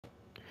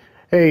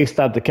Hey,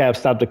 stop the cap,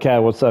 stop the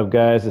cap. What's up,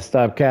 guys? It's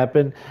Stop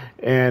Capping,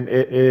 and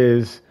it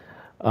is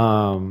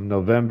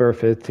November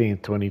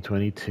 15th,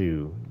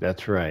 2022.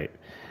 That's right.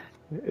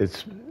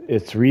 It's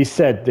it's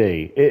reset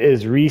day. It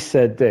is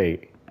reset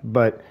day.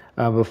 But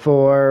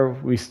before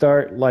we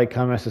start, like,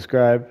 comment,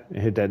 subscribe,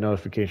 and hit that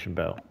notification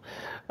bell.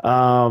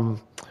 Um,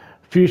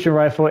 Fusion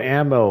rifle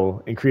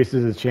ammo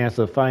increases the chance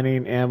of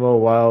finding ammo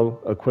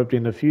while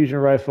equipping the fusion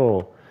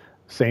rifle.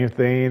 Same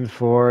thing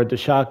for the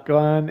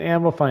shotgun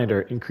ammo finder.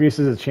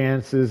 Increases the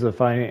chances of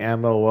finding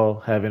ammo while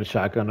having a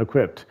shotgun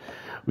equipped.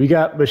 We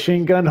got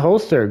machine gun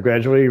holster.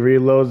 Gradually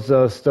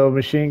reloads stowed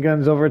machine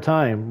guns over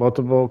time.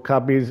 Multiple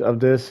copies of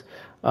this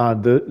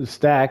the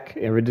stack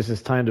and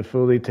reduces time to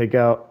fully take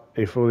out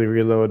a fully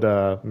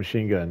reload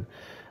machine gun.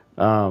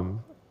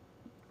 Um,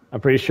 I'm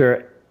pretty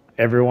sure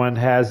everyone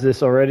has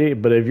this already,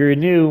 but if you're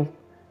new,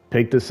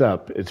 pick this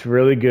up. It's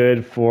really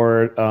good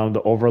for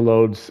the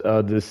overloads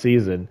this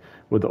season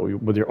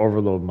with your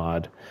overload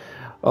mod.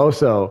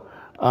 Also,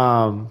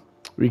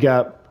 we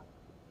got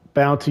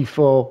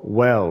bountiful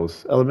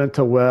wells,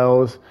 elemental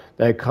wells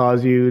that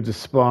cause you to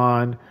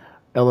spawn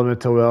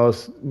elemental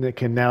wells that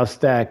can now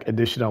stack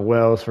additional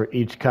wells for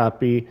each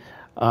copy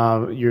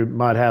you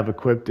might have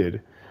equipped.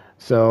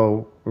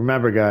 So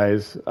remember,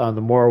 guys, the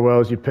more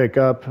wells you pick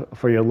up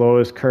for your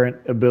lowest current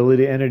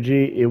ability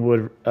energy, it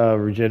would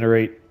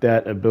regenerate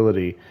that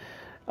ability.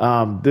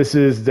 This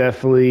is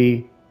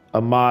definitely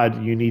a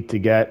mod you need to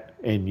get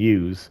and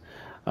use.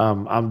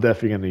 I'm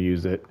definitely going to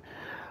use it.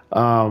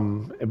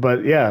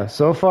 But yeah,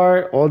 so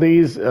far, all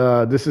these,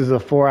 this is a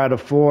 4 out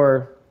of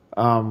 4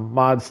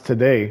 mods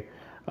today,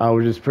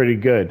 which is pretty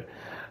good.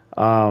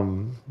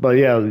 But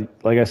yeah,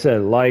 like I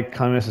said, like,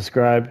 comment,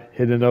 subscribe,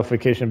 hit the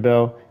notification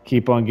bell,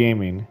 keep on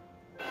gaming.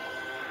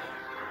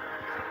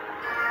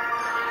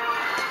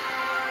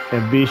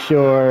 And be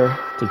sure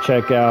to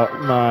check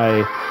out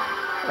my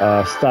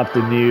Stop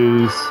the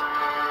News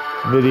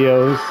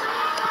videos.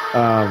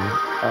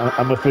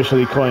 I'm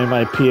officially calling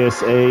my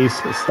PSAs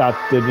Stop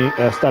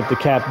the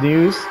Cap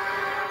News.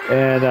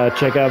 And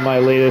check out my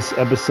latest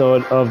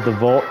episode of The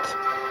Vault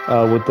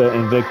with the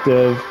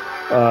Invictive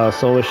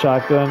solar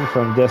shotgun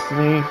from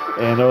Destiny,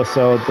 and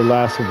also The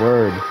Last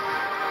Word.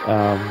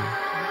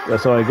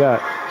 That's all I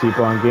got. Keep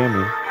on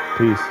gaming.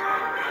 Peace.